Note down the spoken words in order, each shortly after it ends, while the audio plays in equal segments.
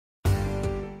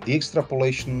The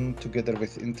extrapolation together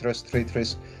with interest rate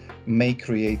risk may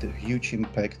create a huge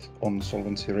impact on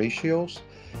solvency ratios.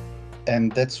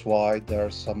 And that's why there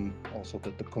are some also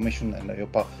that the Commission and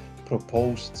EIOPA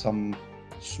proposed some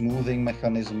smoothing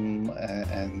mechanism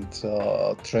and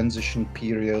transition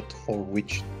period for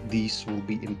which these will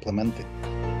be implemented.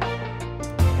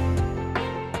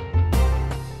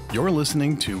 You're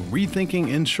listening to Rethinking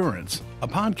Insurance, a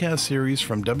podcast series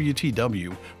from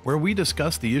WTW where we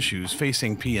discuss the issues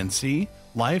facing P&C,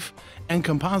 life, and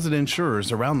composite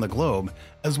insurers around the globe,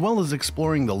 as well as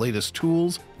exploring the latest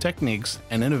tools, techniques,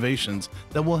 and innovations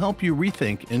that will help you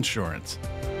rethink insurance.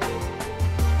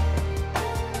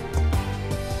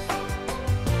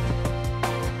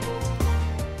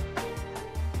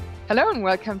 Hello and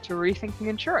welcome to Rethinking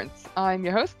Insurance. I'm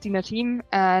your host, Sina Thieme,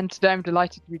 and today I'm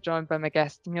delighted to be joined by my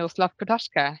guest, Miroslav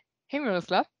Kotaska. Hey,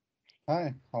 Miroslav.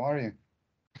 Hi, how are you?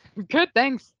 Good,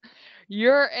 thanks.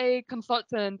 You're a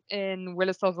consultant in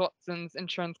Willis Towers Watson's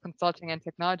insurance consulting and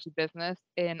technology business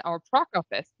in our Prague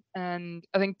office. And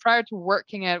I think prior to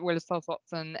working at Willis Towers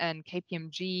Watson and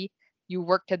KPMG, you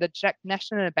worked at the Czech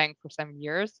National Bank for 7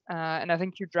 years. And I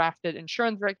think you drafted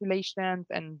insurance regulations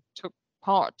and took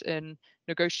part in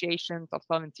negotiations of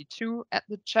Solvency II at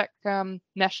the Czech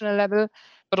national level,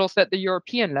 but also at the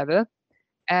European level.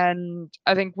 And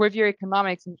I think with your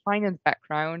economics and finance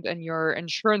background and your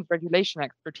insurance regulation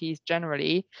expertise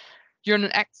generally, you're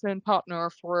an excellent partner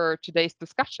for today's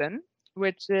discussion,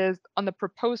 which is on the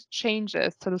proposed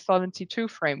changes to the Solvency II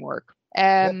framework.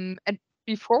 And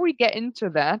before we get into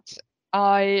that,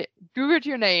 I Googled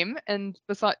your name, and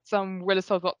besides some Willis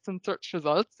Towers Watson search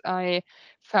results, I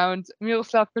found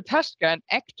Miroslav Kotaska, an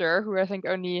actor who I think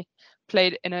only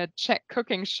played in a Czech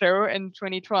cooking show in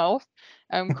 2012,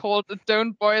 called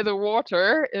Don't Boil the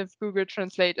Water, if Google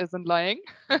Translate isn't lying.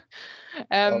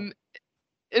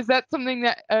 Is that something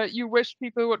that you wish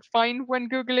people would find when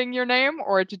Googling your name,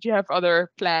 or did you have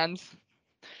other plans?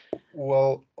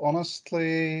 Well,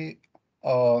 honestly,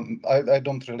 I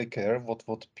don't really care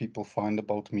what people find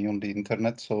about me on the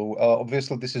internet. So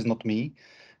obviously this is not me,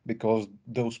 because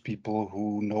those people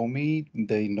who know me,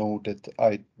 they know that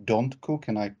I don't cook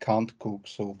and I can't cook.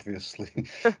 So obviously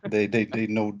they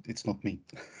know it's not me.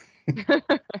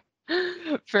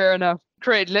 Fair enough.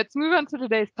 Great. Let's move on to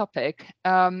today's topic.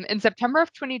 In September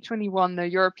of 2021, the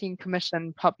European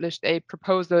Commission published a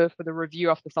proposal for the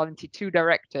review of the Solvency II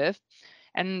directive.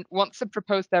 And once the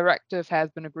proposed directive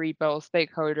has been agreed by all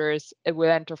stakeholders, it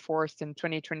will enter force in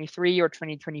 2023 or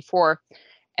 2024.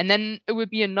 And then it will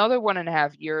be another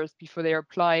 1.5 years before they are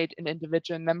applied in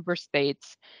individual member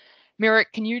states.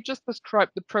 Mirek, can you just describe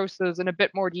the process in a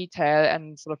bit more detail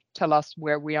and sort of tell us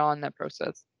where we are in that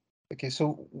process? Okay,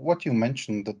 so what you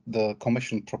mentioned, that the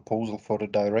Commission proposal for the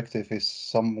directive is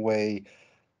somewhat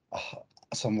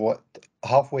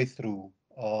halfway through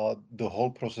the whole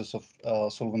process of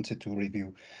Solvency II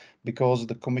review, because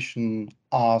the Commission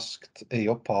asked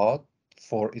EIOPA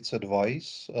for its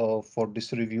advice for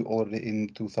this review already in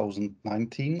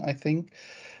 2019, I think,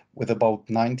 with about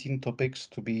 19 topics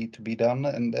to be done,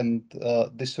 and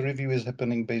this review is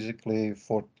happening basically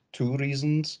for two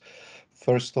reasons.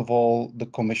 First of all, the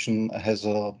Commission has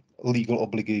a legal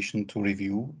obligation to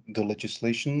review the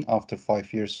legislation after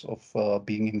 5 years of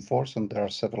being in force, and there are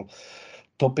several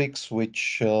topics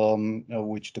which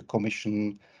the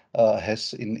Commission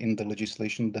has in the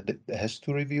legislation that it has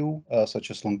to review, such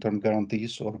as long-term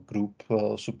guarantees or group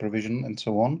supervision and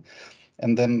so on.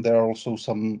 And then there are also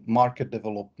some market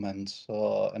developments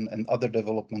and other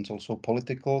developments, also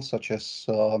political, such as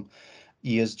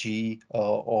ESG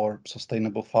or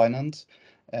sustainable finance.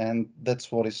 And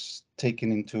that's what is taken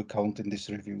into account in this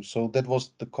review. So that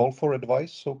was the call for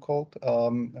advice, so-called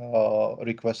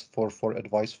request for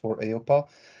advice for EIOPA.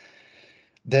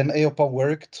 Then EIOPA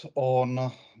worked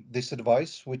on this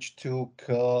advice, which took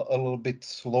a little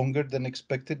bit longer than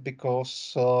expected,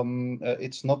 because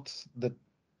it's not that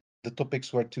the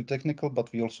topics were too technical,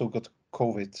 but we also got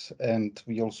COVID and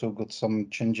we also got some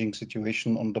changing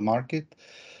situation on the market.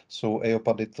 So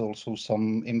EIOPA did also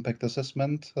some impact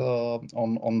assessment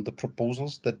on the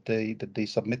proposals that they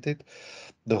submitted.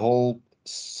 The whole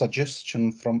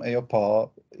suggestion from EIOPA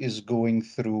is going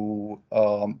through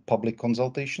public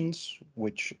consultations,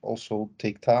 which also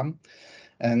take time.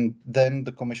 And then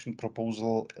the Commission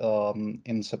proposal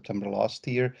in September last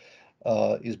year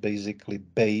is basically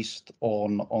based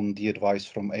on the advice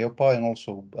from EIOPA and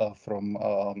also from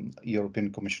European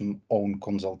Commission own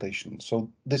consultation. So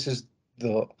this is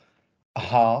the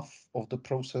half of the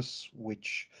process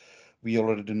which we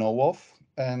already know of,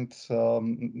 and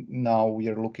now we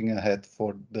are looking ahead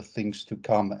for the things to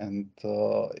come. And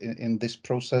in this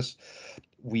process,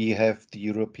 we have the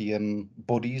European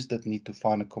bodies that need to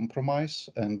find a compromise,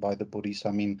 and by the bodies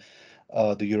I mean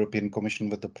the European Commission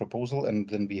with the proposal, and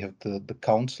then we have the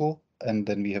Council, and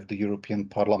then we have the European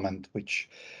Parliament, which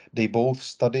they both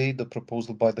study the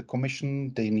proposal by the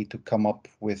Commission. They need to come up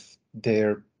with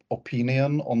their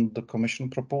opinion on the Commission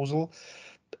proposal.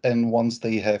 And once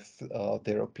they have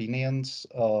their opinions,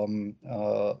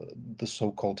 the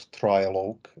so-called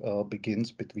trialogue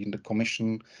begins between the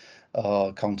Commission,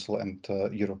 Council, and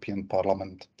European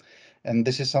Parliament. And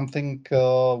this is something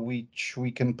which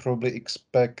we can probably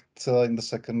expect in the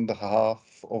second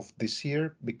half of this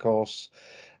year, because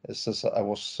as I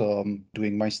was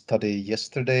doing my study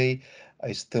yesterday,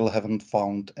 I still haven't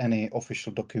found any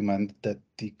official document that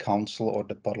the council or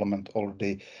the parliament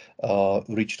already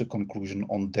reached a conclusion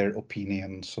on their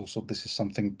opinion. So this is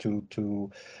something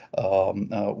to um,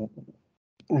 uh,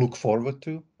 look forward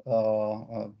to.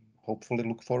 Hopefully,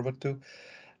 look forward to,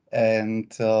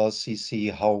 and see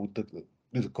how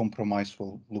the compromise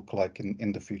will look like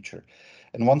in the future.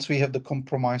 And once we have the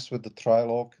compromise with the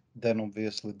trilogue, then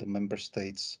obviously the member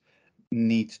states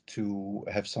need to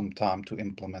have some time to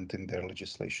implement in their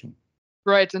legislation.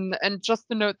 Right, and just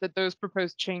to note that those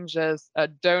proposed changes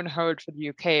don't hold for the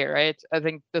UK, right? I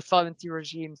think the solvency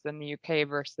regimes in the UK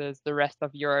versus the rest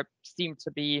of Europe seem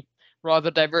to be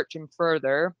rather diverging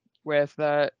further, with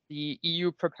the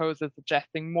EU proposal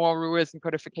suggesting more rules and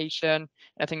codification.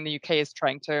 I think the UK is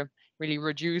trying to really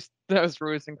reduce those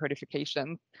rules and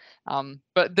codifications.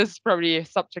 But this is probably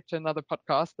subject to another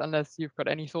podcast, unless you've got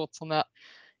any thoughts on that,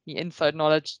 the inside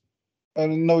knowledge.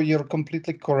 No, you're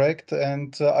completely correct.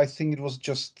 And I think it was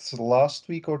just last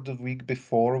week or the week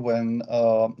before when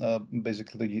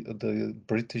basically the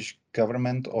British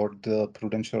government or the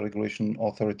Prudential Regulation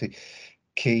Authority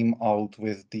came out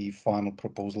with the final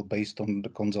proposal based on the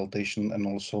consultation and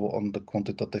also on the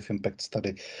quantitative impact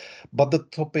study. But the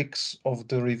topics of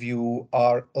the review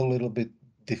are a little bit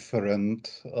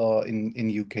different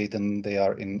in UK than they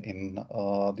are in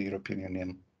the European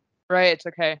Union. Right.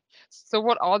 Okay. So,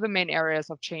 what are the main areas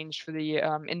of change for the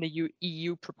in the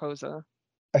EU proposal?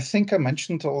 I think I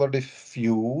mentioned already a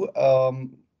few,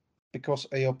 because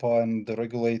EIOPA and the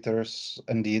regulators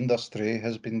and the industry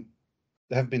have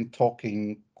been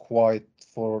talking quite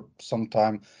for some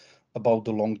time about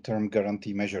the long-term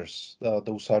guarantee measures.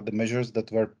 Those are the measures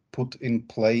that were put in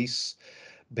place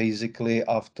basically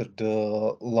after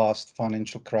the last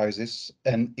financial crisis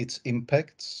and its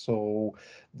impacts. So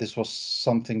this was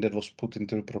something that was put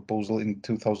into the proposal in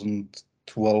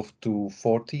 2012 to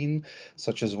 14,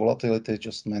 such as volatility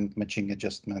adjustment, matching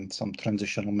adjustment, some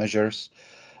transitional measures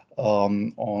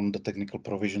on the technical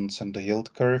provisions and the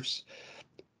yield curves.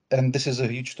 And this is a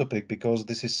huge topic because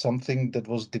this is something that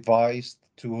was devised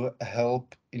to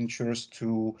help insurers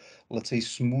to, let's say,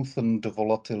 smoothen the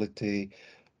volatility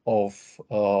of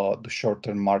the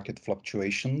short-term market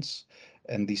fluctuations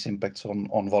and these impacts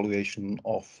on valuation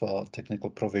of technical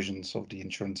provisions of the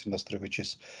insurance industry, which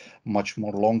is much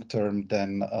more long-term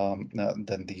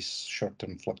than these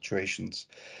short-term fluctuations.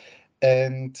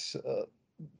 And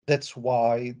that's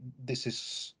why this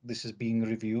is being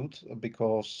reviewed,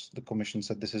 because the commission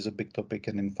said this is a big topic,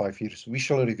 and in 5 years we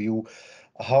shall review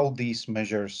how these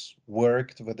measures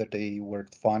worked, whether they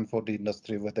worked fine for the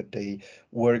industry, whether they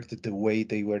worked the way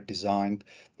they were designed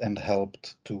and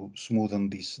helped to smoothen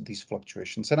these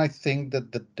fluctuations. And I think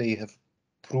that they have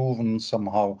proven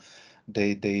somehow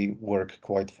they work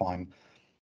quite fine.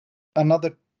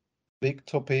 Another big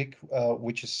topic,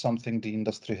 which is something the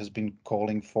industry has been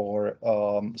calling for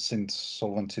since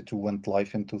Solvency II went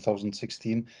live in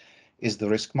 2016, is the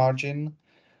risk margin.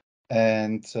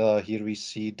 And here we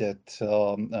see that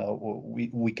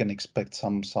we can expect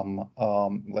some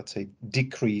let's say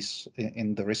decrease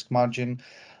in the risk margin.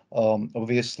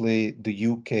 Obviously, the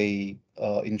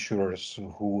UK insurers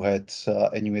who had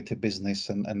annuity business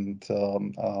and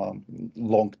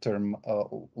long-term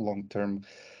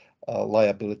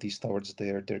liabilities towards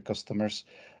their customers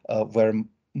were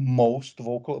most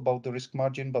vocal about the risk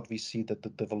margin, but we see that the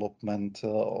development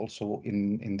also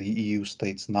in the EU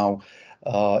states now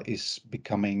is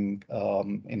becoming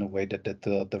in a way that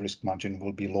the risk margin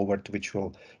will be lowered, which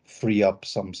will free up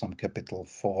some capital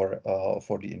for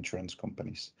the insurance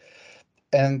companies.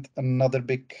 And another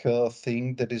big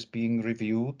thing that is being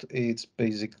reviewed is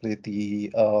basically the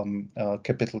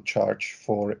capital charge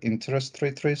for interest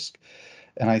rate risk.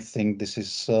 And I think this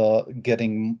is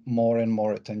getting more and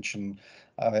more attention.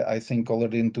 I think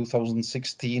already in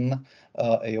 2016,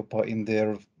 EIOPA in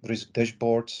their risk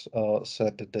dashboards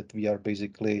said that we are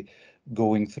basically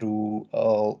going through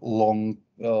a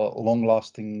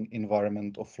long-lasting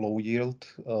environment of low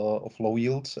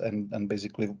yields, and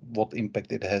basically what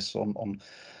impact it has on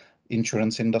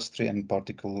insurance industry, and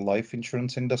particularly life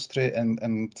insurance industry.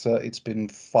 And it's been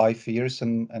 5 years,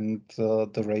 and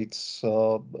the rates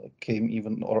came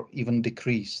even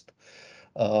decreased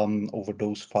over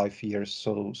those 5 years.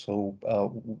 So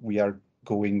we are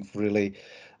going really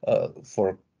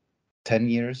for 10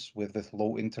 years with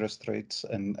low interest rates,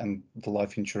 and the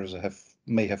life insurers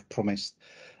may have promised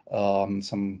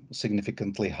some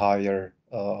significantly higher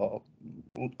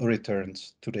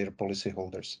returns to their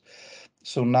policyholders.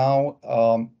 So now,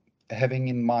 having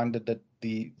in mind that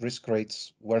the risk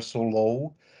rates were so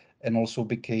low and also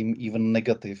became even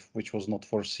negative, which was not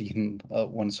foreseen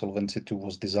when Solvency II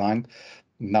was designed,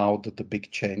 now that the big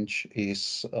change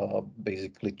is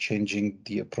basically changing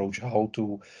the approach, how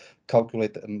to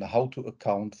calculate and how to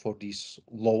account for these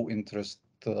low interest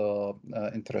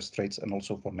rates, and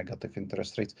also for negative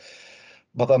interest rates.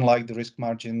 But unlike the risk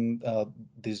margin,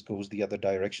 this goes the other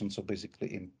direction. So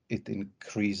basically, it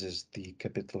increases the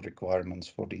capital requirements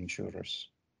for the insurers.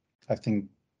 I think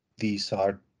these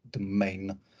are the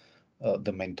main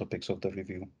topics of the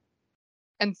review.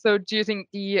 And so do you think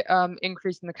the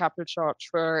increase in the capital charge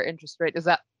for interest rate, is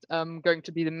that going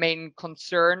to be the main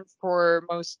concern for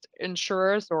most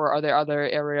insurers, or are there other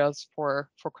areas for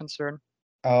concern?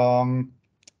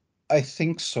 I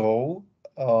think so,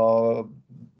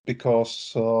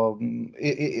 because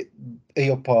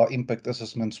AOPA impact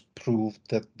assessments proved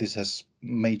that this has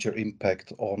major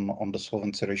impact on the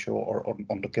solvency ratio, or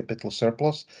on the capital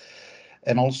surplus.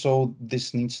 And also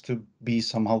this needs to be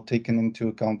somehow taken into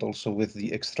account also with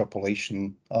the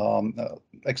extrapolation.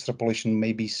 Extrapolation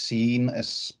may be seen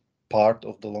as part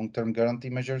of the long-term guarantee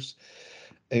measures.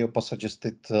 AOPA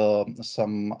suggested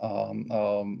some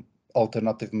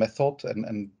alternative method,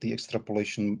 and the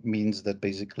extrapolation means that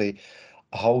basically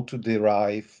how to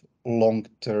derive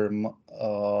long-term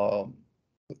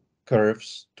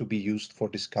curves to be used for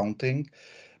discounting,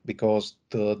 because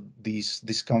these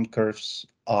discount curves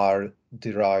are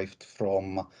derived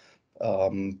from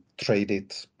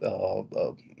traded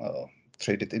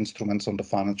instruments on the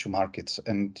financial markets,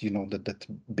 and you know that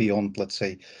beyond, let's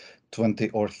say, 20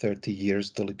 or 30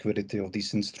 years, the liquidity of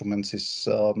these instruments is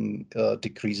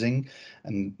decreasing,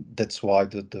 and that's why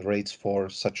the rates for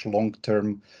such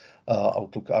long-term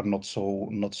outlook are not so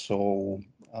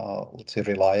let's say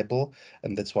reliable,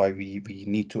 and that's why we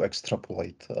need to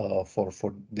extrapolate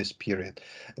for this period.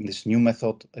 And this new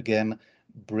method again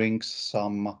brings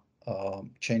some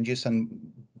changes and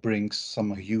brings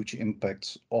some huge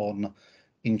impacts on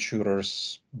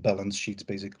insurers' balance sheets,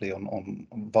 basically on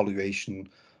valuation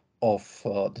of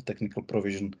the technical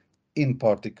provision, in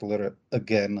particular,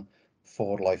 again,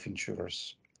 for life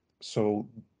insurers. So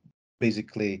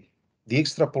basically, the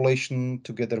extrapolation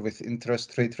together with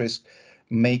interest rate risk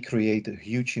may create a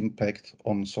huge impact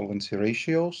on solvency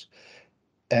ratios.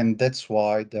 And that's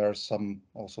why there are some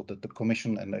also that the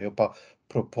Commission and EIOPA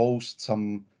proposed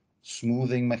some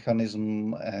smoothing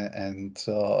mechanism and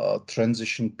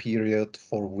transition period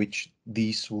for which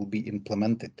these will be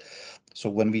implemented. So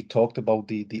when we talked about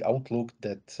the outlook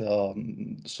that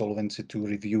Solvency II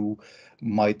review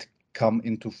might come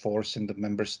into force in the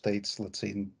member states, let's say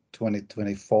in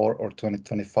 2024 or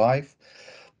 2025,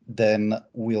 then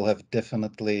we'll have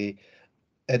definitely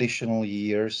additional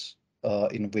years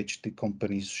in which the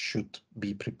companies should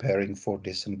be preparing for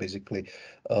this, and basically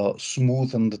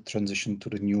smoothen the transition to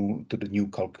the new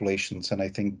calculations. And I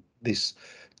think this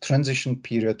transition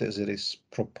period, as it is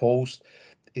proposed,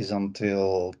 is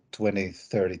until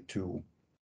 2032.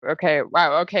 Okay,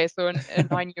 wow, okay, so a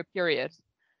 9-year period.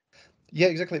 Yeah,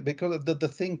 exactly. Because the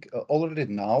thing already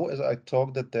now, as I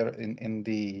talked, that there in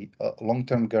the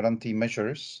long-term guarantee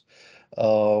measures,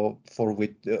 for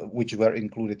which were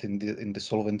included in the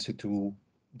Solvency II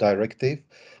directive,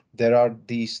 there are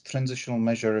these transitional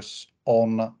measures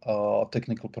on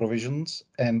technical provisions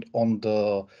and on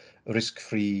the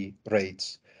risk-free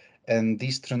rates. And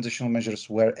these transitional measures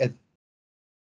were